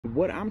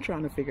What I'm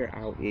trying to figure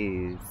out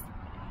is,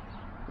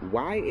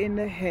 why in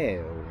the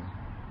hell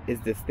is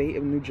the state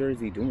of New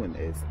Jersey doing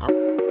this?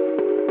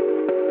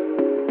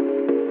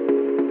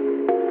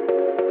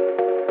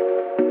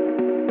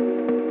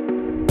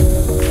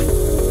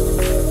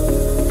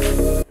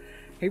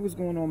 Hey, what's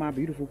going on, my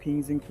beautiful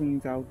kings and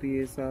queens out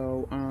there?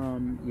 So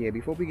yeah,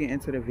 before we get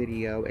into the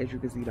video, as you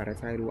can see by the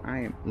title, I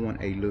am on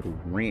a little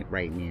rant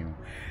right now.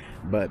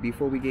 But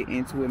before we get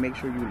into it, make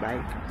sure you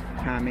like,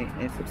 comment,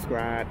 and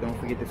subscribe. Don't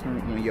forget to turn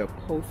on your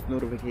post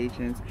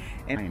notifications.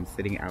 And I am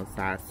sitting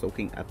outside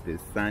soaking up the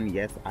sun.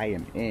 Yes, I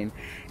am in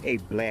a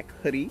black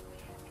hoodie,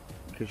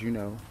 because you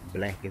know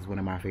black is one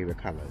of my favorite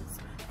colors.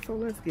 So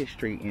let's get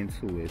straight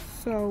into it.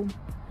 So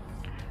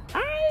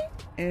I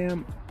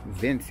am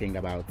venting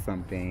about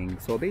something.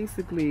 So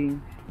basically,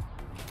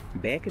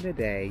 back in the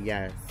day,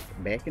 yes,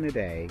 back in the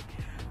day,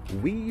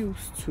 we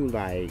used to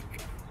like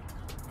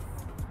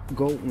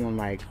go on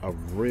like a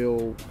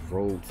real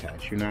road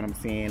test, you know what I'm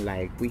saying?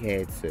 Like, we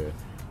had to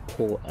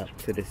pull up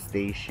to the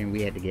station,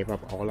 we had to give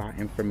up all our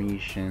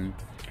information,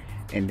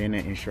 and then the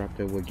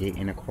instructor would get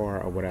in a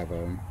car or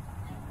whatever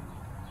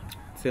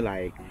to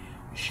like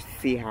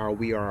see how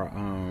we are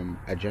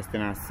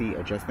adjusting our seat,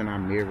 adjusting our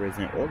mirrors,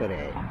 and all of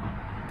that.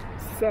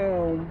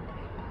 So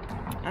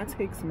I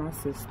takes my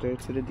sister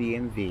to the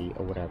DMV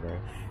or whatever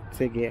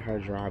to get her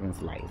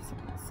driver's license.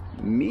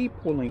 Me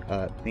pulling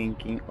up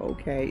thinking,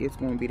 okay, it's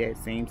going to be that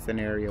same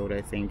scenario,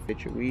 that same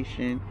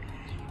situation.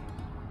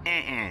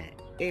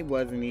 It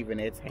wasn't even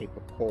that type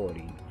of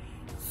party.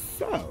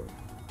 So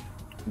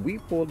we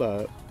pulled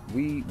up,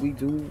 we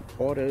do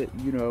all the,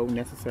 you know,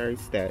 necessary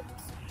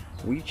steps.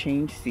 We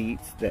change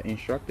seats. The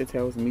instructor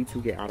tells me to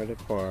get out of the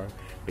car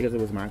because it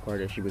was my car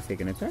that she was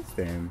taking a test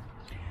in.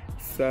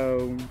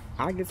 So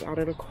I get out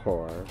of the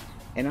car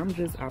and I'm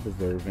just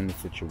observing the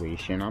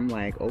situation. I'm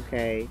like,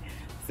 okay,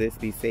 sis,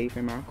 be safe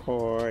in my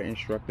car.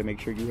 Instructor, make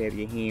sure you have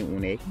your hand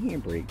on that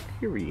handbrake,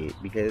 period,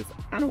 because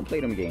I don't play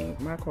them games.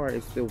 My car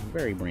is still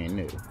very brand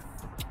new.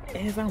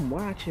 As I'm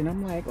watching,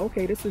 I'm like,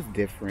 okay, this is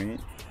different.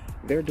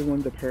 They're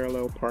doing the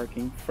parallel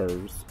parking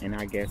first, and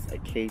I guess a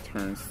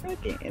K-turn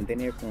second, and then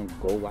they're going to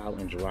go out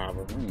and drive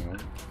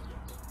around.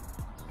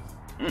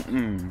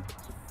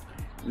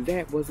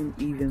 That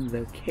wasn't even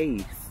the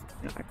case.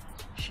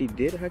 She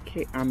did her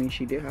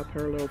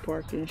parallel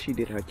parking, she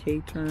did her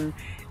K-turn,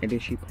 and then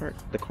she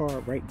parked the car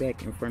right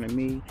back in front of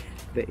me.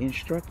 The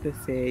instructor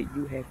said,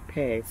 you have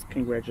passed,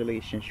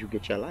 congratulations, you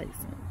get your license.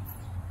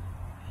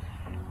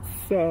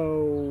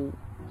 So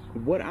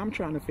what I'm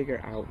trying to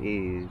figure out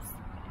is,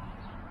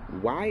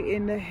 why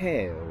in the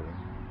hell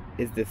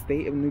is the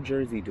state of New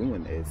Jersey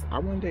doing this? I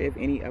wonder if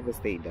any other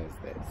state does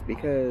this,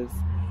 because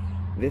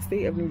the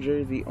state of New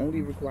Jersey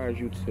only requires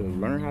you to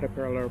learn how to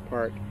parallel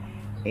park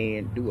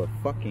and do a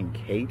fucking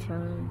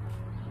K-turn.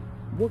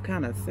 What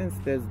kind of sense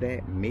does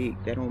that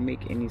make? That don't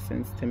make any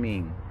sense to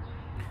me.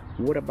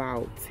 What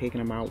about taking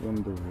them out on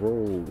the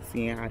road,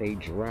 seeing how they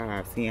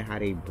drive, seeing how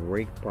they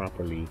brake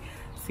properly,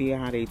 seeing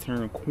how they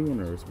turn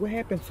corners? What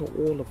happened to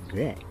all of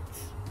that?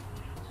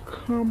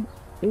 Come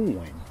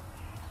on.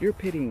 You're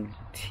pitting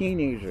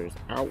teenagers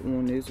out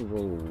on this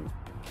road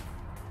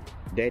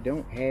that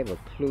don't have a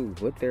clue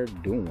what they're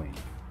doing.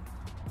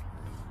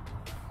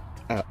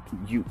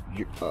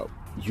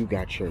 You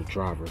got your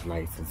driver's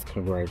license,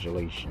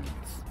 congratulations.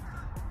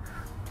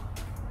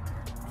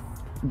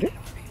 That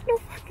makes no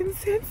fucking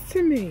sense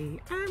to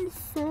me. I'm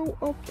so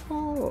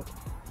appalled.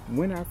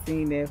 When I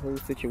seen that whole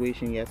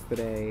situation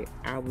yesterday,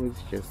 I was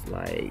just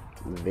like,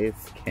 this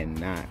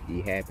cannot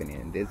be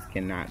happening. This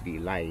cannot be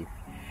life.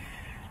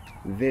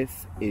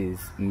 This is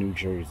New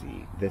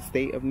Jersey. The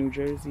state of New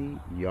Jersey,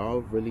 y'all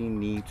really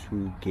need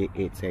to get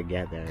it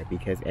together,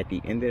 because at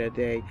the end of the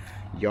day,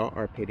 y'all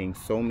are putting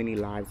so many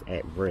lives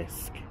at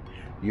risk.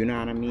 You know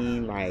what I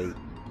mean? Like,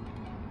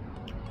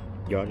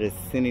 y'all just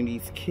sending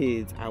these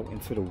kids out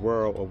into the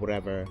world or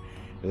whatever,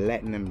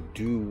 letting them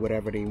do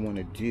whatever they want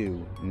to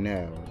do.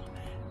 No,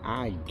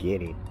 I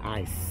get it.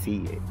 I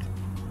see it.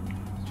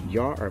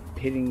 Y'all are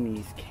pitting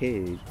these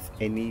kids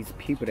and these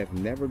people that have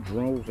never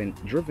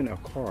driven a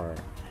car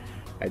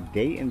a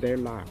day in their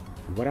life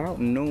without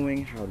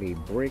knowing how they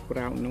brake,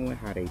 without knowing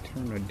how they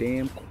turn a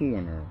damn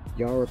corner.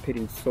 Y'all are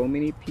putting so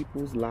many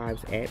people's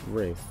lives at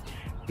risk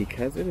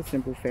because of the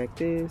simple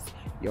fact is,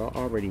 y'all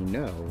already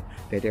know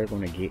that they're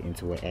gonna get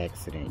into an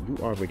accident.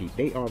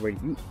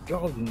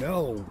 Y'all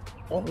know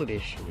all of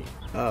this shit.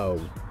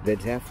 Oh, the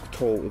death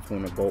toll is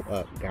gonna go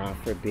up. God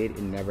forbid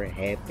it never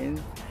happens,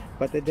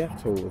 but the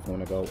death toll is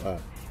gonna go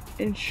up.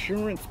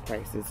 Insurance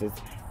prices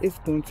is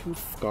going to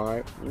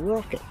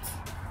skyrocket.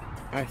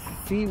 I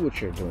see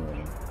what you're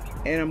doing,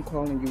 and I'm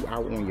calling you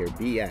out on your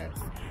BS,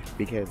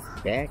 because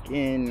back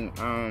in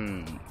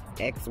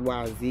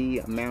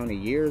XYZ amount of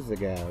years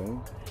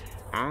ago,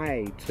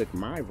 I took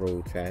my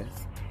road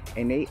test,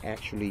 and they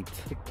actually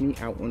took me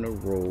out on the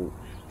road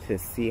to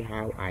see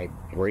how I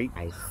brake,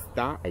 I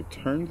stop, I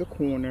turn the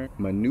corner,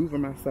 maneuver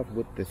myself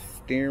with the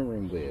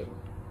steering wheel.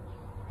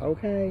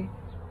 Okay?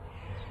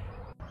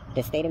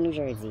 The state of New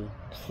Jersey,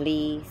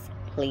 please,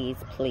 please,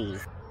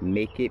 please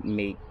Make it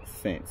make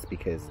sense,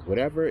 because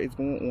whatever is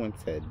going on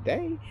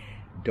today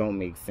don't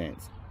make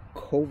sense.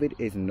 COVID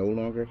is no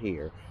longer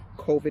here.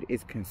 COVID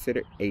is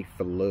considered a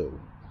flu.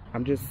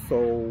 I'm just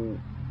so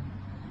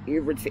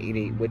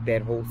irritated with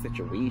that whole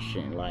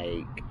situation.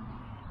 Like,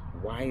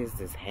 why is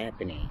this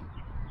happening?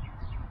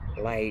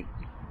 Like,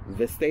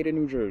 the state of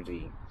New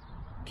Jersey,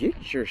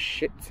 get your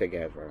shit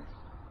together.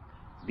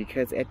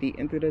 Because at the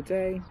end of the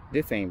day,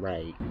 this ain't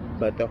right.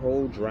 But the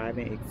whole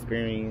driving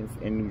experience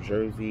in New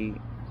Jersey,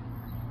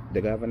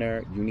 the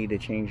governor, you need to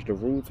change the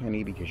rules,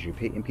 honey, because you're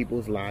putting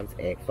people's lives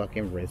at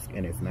fucking risk,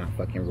 and it's not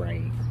fucking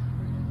right.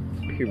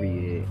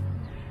 Period.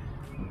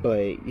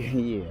 But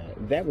yeah,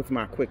 that was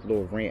my quick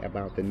little rant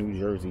about the New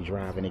Jersey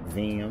driving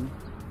exam.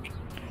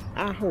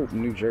 I hope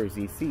New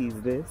Jersey sees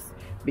this,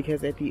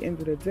 because at the end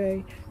of the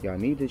day, y'all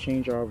need to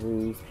change our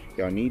rules.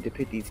 Y'all need to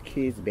put these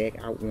kids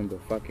back out on the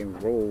fucking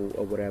road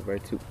or whatever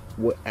to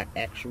what an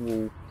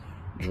actual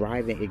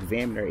driving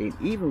examiner, and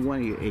even one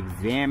of your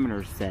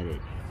examiners said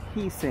it.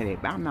 He said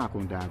it, but I'm not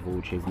going to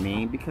divulge his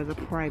name because of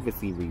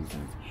privacy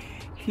reasons.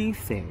 He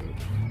said,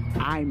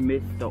 I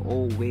miss the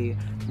old way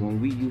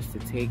when we used to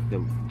take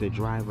the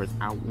drivers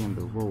out on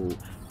the road.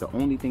 The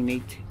only thing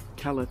they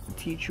tell us to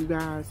teach you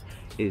guys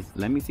is,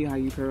 let me see how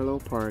you parallel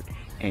park,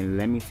 and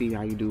let me see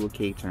how you do a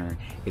K-turn.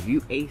 If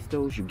you ace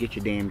those, you get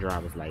your damn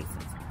driver's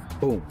license.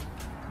 Boom.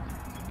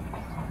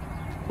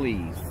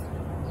 Please.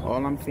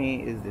 All I'm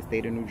saying is the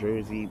state of New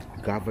Jersey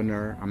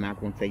governor, I'm not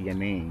going to say your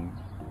name,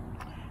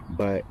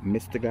 but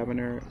Mr.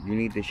 Governor, you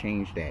need to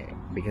change that,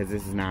 because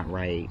this is not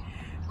right.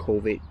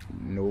 COVID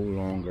no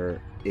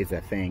longer is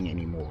a thing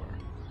anymore.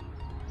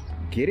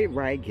 Get it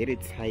right, get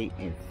it tight,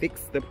 and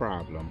fix the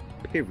problem,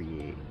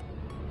 period.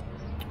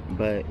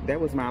 But that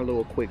was my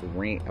little quick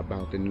rant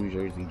about the New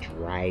Jersey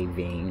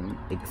driving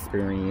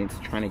experience,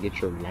 trying to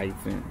get your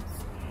license.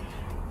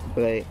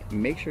 But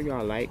make sure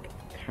y'all like,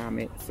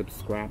 comment,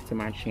 subscribe to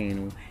my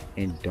channel,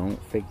 and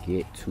don't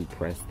forget to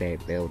press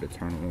that bell to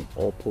turn on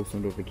all post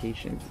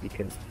notifications,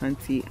 because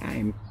hunty,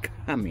 I'm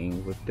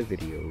coming with the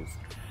videos.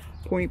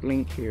 Point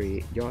blank,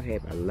 period. Y'all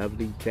have a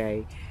lovely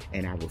day,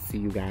 and I will see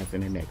you guys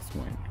in the next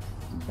one.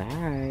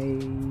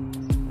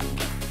 Bye.